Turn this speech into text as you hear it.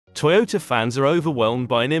Toyota fans are overwhelmed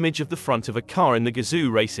by an image of the front of a car in the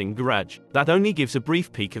Gazoo Racing garage that only gives a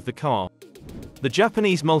brief peek of the car. The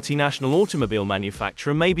Japanese multinational automobile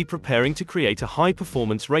manufacturer may be preparing to create a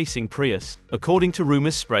high-performance racing Prius, according to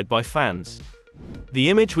rumors spread by fans.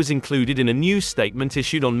 The image was included in a news statement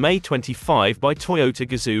issued on May 25 by Toyota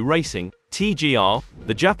Gazoo Racing, TGR,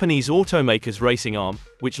 the Japanese automaker's racing arm,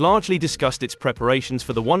 which largely discussed its preparations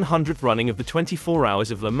for the 100th running of the 24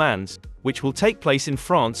 Hours of Le Mans, which will take place in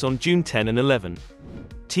France on June 10 and 11.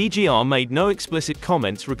 TGR made no explicit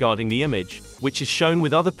comments regarding the image, which is shown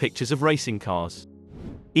with other pictures of racing cars.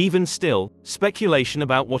 Even still, speculation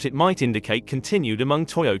about what it might indicate continued among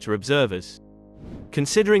Toyota observers.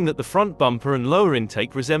 Considering that the front bumper and lower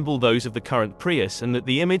intake resemble those of the current Prius and that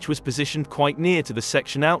the image was positioned quite near to the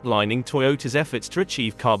section outlining Toyota's efforts to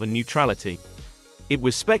achieve carbon neutrality, it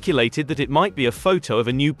was speculated that it might be a photo of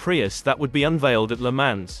a new Prius that would be unveiled at Le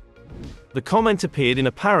Mans. The comment appeared in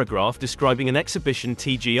a paragraph describing an exhibition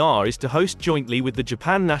TGR is to host jointly with the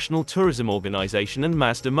Japan National Tourism Organization and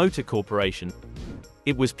Mazda Motor Corporation.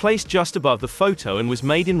 It was placed just above the photo and was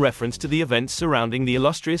made in reference to the events surrounding the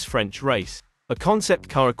illustrious French race, a concept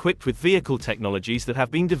car equipped with vehicle technologies that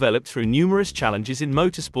have been developed through numerous challenges in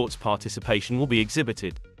motorsports participation will be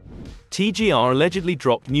exhibited. TGR allegedly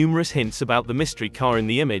dropped numerous hints about the mystery car in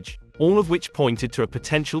the image, all of which pointed to a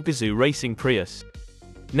potential Gazoo Racing Prius.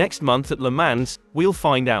 Next month at Le Mans, we'll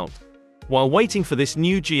find out. While waiting for this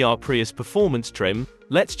new GR Prius performance trim,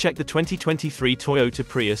 let's check the 2023 Toyota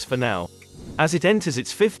Prius for now. As it enters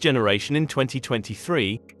its fifth generation in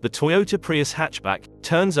 2023, the Toyota Prius hatchback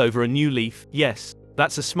turns over a new leaf. Yes,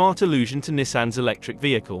 that's a smart allusion to Nissan's electric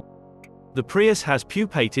vehicle. The Prius has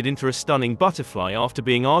pupated into a stunning butterfly after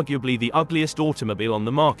being arguably the ugliest automobile on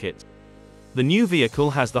the market. The new vehicle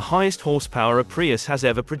has the highest horsepower a Prius has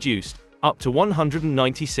ever produced, up to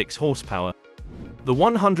 196 horsepower. The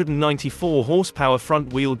 194 horsepower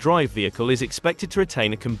front-wheel drive vehicle is expected to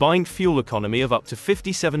retain a combined fuel economy of up to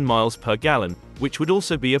 57 miles per gallon, which would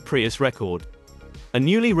also be a Prius record. A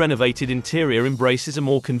newly renovated interior embraces a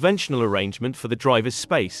more conventional arrangement for the driver's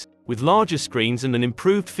space, with larger screens and an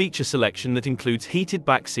improved feature selection that includes heated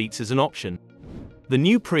back seats as an option. The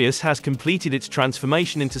new Prius has completed its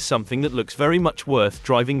transformation into something that looks very much worth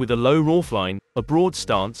driving, with a low roofline, a broad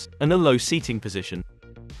stance, and a low seating position.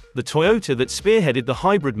 The Toyota that spearheaded the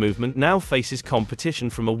hybrid movement now faces competition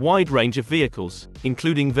from a wide range of vehicles,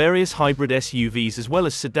 including various hybrid SUVs as well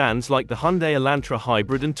as sedans like the Hyundai Elantra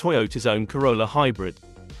Hybrid and Toyota's own Corolla Hybrid.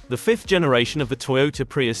 The fifth generation of the Toyota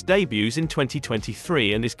Prius debuts in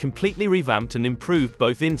 2023 and is completely revamped and improved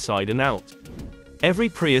both inside and out. Every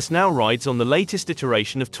Prius now rides on the latest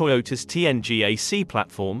iteration of Toyota's TNGA-C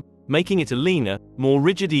platform, making it a leaner, more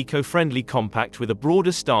rigid eco-friendly compact with a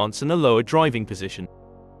broader stance and a lower driving position.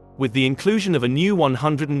 With the inclusion of a new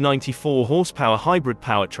 194 horsepower hybrid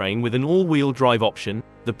powertrain with an all-wheel drive option,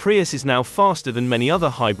 the Prius is now faster than many other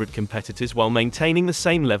hybrid competitors while maintaining the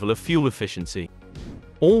same level of fuel efficiency.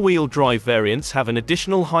 All-wheel drive variants have an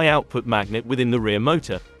additional high-output magnet within the rear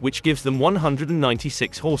motor, which gives them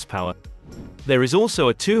 196 horsepower. There is also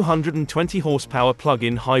a 220 horsepower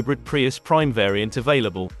plug-in hybrid Prius Prime variant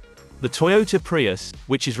available. The Toyota Prius,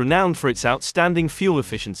 which is renowned for its outstanding fuel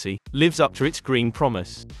efficiency, lives up to its green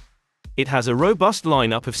promise. It has a robust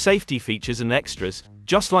lineup of safety features and extras,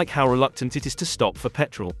 just like how reluctant it is to stop for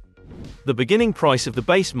petrol. The beginning price of the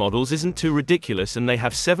base models isn't too ridiculous, and they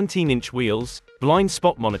have 17-inch wheels, blind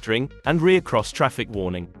spot monitoring, and rear cross-traffic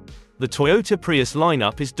warning. The Toyota Prius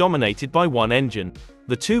lineup is dominated by one engine.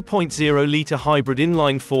 The 2.0-liter hybrid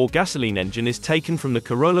inline-4 gasoline engine is taken from the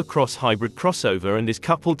Corolla Cross hybrid crossover and is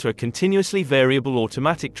coupled to a continuously variable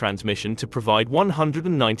automatic transmission to provide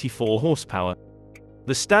 194 horsepower.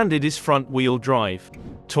 The standard is front-wheel drive.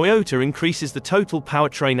 Toyota increases the total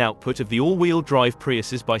powertrain output of the all-wheel drive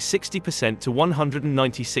Priuses by 60% to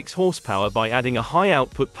 196 horsepower by adding a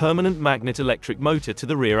high-output permanent magnet electric motor to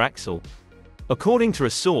the rear axle. According to a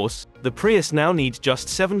source, the Prius now needs just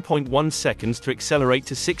 7.1 seconds to accelerate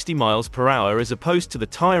to 60 miles per hour as opposed to the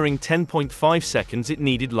tiring 10.5 seconds it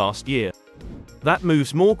needed last year. That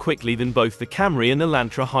moves more quickly than both the Camry and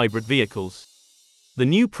Elantra hybrid vehicles. The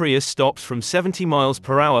new Prius stops from 70 miles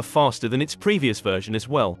per hour faster than its previous version as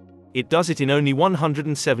well. It does it in only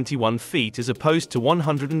 171 feet as opposed to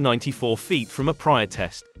 194 feet from a prior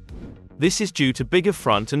test. This is due to bigger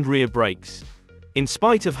front and rear brakes. In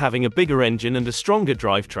spite of having a bigger engine and a stronger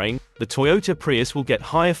drivetrain, the Toyota Prius will get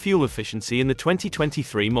higher fuel efficiency in the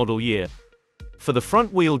 2023 model year. For the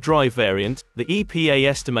front-wheel drive variant, the EPA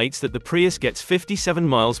estimates that the Prius gets 57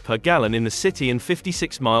 miles per gallon in the city and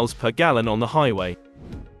 56 miles per gallon on the highway.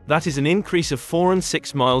 That is an increase of 4 and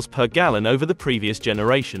 6 miles per gallon over the previous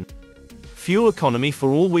generation. Fuel economy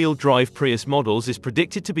for all-wheel drive Prius models is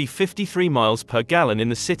predicted to be 53 miles per gallon in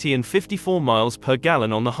the city and 54 miles per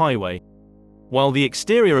gallon on the highway. While the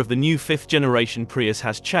exterior of the new 5th generation Prius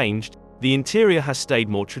has changed, the interior has stayed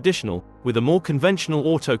more traditional, with a more conventional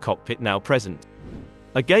auto cockpit now present.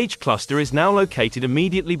 A gauge cluster is now located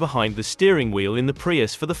immediately behind the steering wheel in the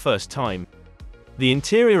Prius for the first time. The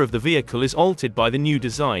interior of the vehicle is altered by the new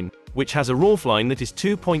design, which has a roofline that is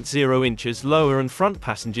 2.0 inches lower and front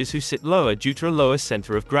passengers who sit lower due to a lower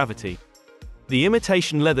center of gravity. The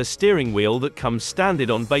imitation leather steering wheel that comes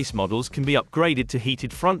standard on base models can be upgraded to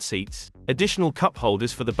heated front seats, additional cup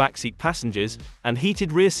holders for the backseat passengers, and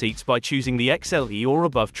heated rear seats by choosing the XLE or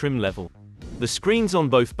above trim level. The screens on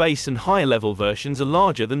both base and higher level versions are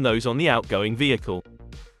larger than those on the outgoing vehicle.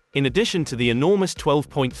 In addition to the enormous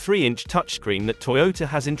 12.3-inch touchscreen that Toyota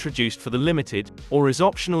has introduced for the Limited, or as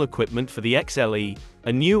optional equipment for the XLE,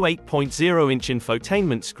 a new 8.0-inch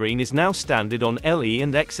infotainment screen is now standard on LE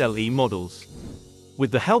and XLE models.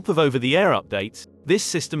 With the help of over-the-air updates, this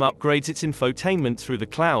system upgrades its infotainment through the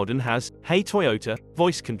cloud and has "Hey Toyota"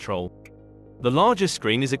 voice control. The larger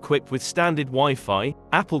screen is equipped with standard Wi-Fi,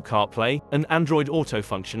 Apple CarPlay, and Android Auto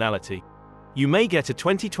functionality. You may get a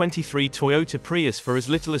 2023 Toyota Prius for as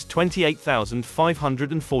little as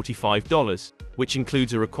 $28,545, which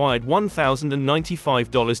includes a required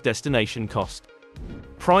 $1,095 destination cost.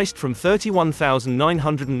 Priced from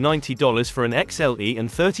 $31,990 for an XLE and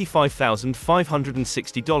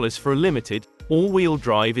 $35,560 for a Limited, all-wheel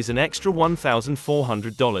drive is an extra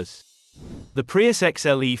 $1,400. The Prius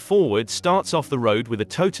XLE Forward starts off the road with a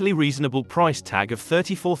totally reasonable price tag of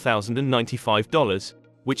 $34,095,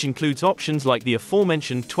 which includes options like the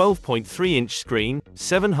aforementioned 12.3-inch screen,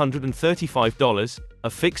 $735, a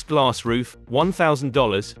fixed glass roof,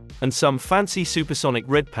 $1,000, and some fancy supersonic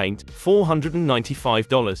red paint,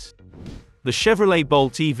 $495. The Chevrolet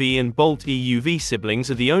Bolt EV and Bolt EUV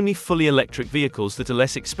siblings are the only fully electric vehicles that are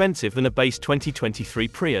less expensive than a base 2023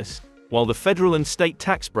 Prius, while the federal and state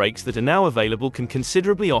tax breaks that are now available can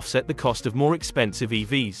considerably offset the cost of more expensive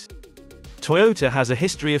EVs. Toyota has a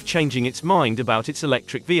history of changing its mind about its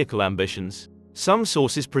electric vehicle ambitions. Some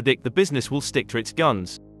sources predict the business will stick to its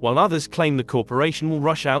guns, while others claim the corporation will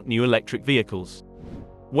rush out new electric vehicles.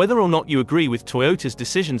 Whether or not you agree with Toyota's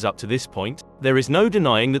decisions up to this point, there is no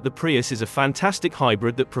denying that the Prius is a fantastic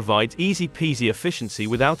hybrid that provides easy-peasy efficiency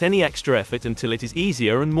without any extra effort until it is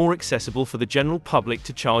easier and more accessible for the general public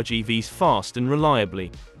to charge EVs fast and reliably.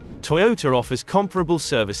 Toyota offers comparable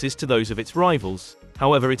services to those of its rivals.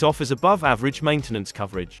 However, it offers above-average maintenance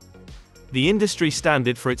coverage. The industry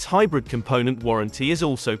standard for its hybrid component warranty is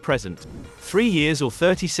also present. 3 years or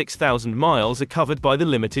 36,000 miles are covered by the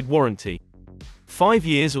limited warranty. 5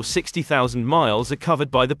 years or 60,000 miles are covered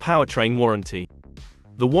by the powertrain warranty.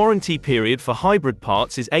 The warranty period for hybrid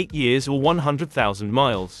parts is 8 years or 100,000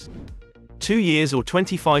 miles. 2 years or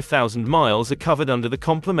 25,000 miles are covered under the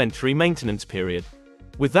complementary maintenance period.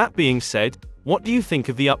 With that being said, what do you think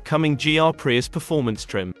of the upcoming GR Prius performance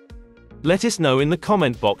trim? Let us know in the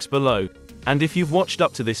comment box below. And if you've watched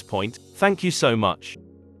up to this point, thank you so much.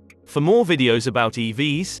 For more videos about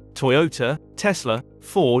EVs, Toyota, Tesla,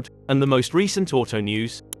 Ford, and the most recent auto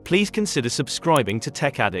news, please consider subscribing to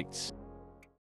Tech Addicts.